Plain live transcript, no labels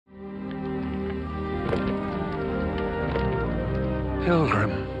Pilgrim.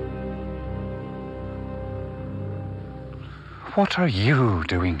 What are you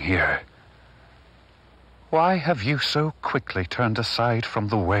doing here? Why have you so quickly turned aside from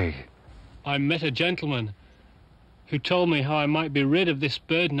the way? I met a gentleman who told me how I might be rid of this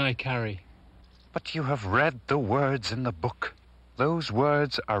burden I carry. But you have read the words in the book. Those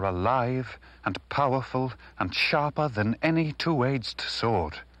words are alive and powerful and sharper than any two-edged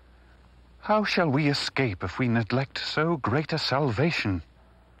sword. How shall we escape if we neglect so great a salvation?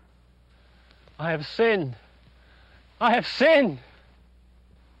 I have sinned. I have sinned.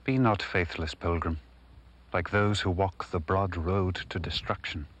 Be not faithless, Pilgrim, like those who walk the broad road to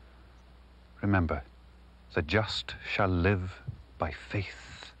destruction. Remember, the just shall live by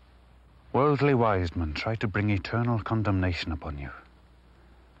faith. Worldly Wiseman tried to bring eternal condemnation upon you.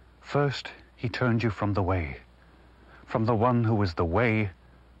 First, he turned you from the way, from the one who is the way,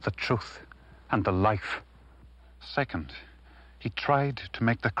 the truth, and the life. Second, he tried to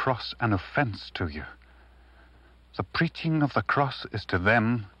make the cross an offense to you. The preaching of the cross is to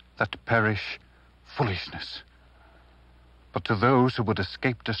them that perish foolishness. But to those who would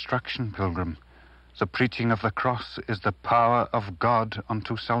escape destruction, Pilgrim, the preaching of the cross is the power of God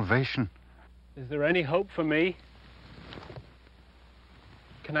unto salvation. Is there any hope for me?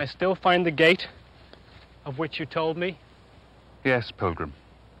 Can I still find the gate of which you told me? Yes, Pilgrim,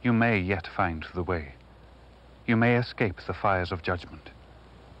 you may yet find the way. You may escape the fires of judgment.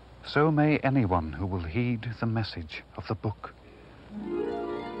 So may anyone who will heed the message of the book.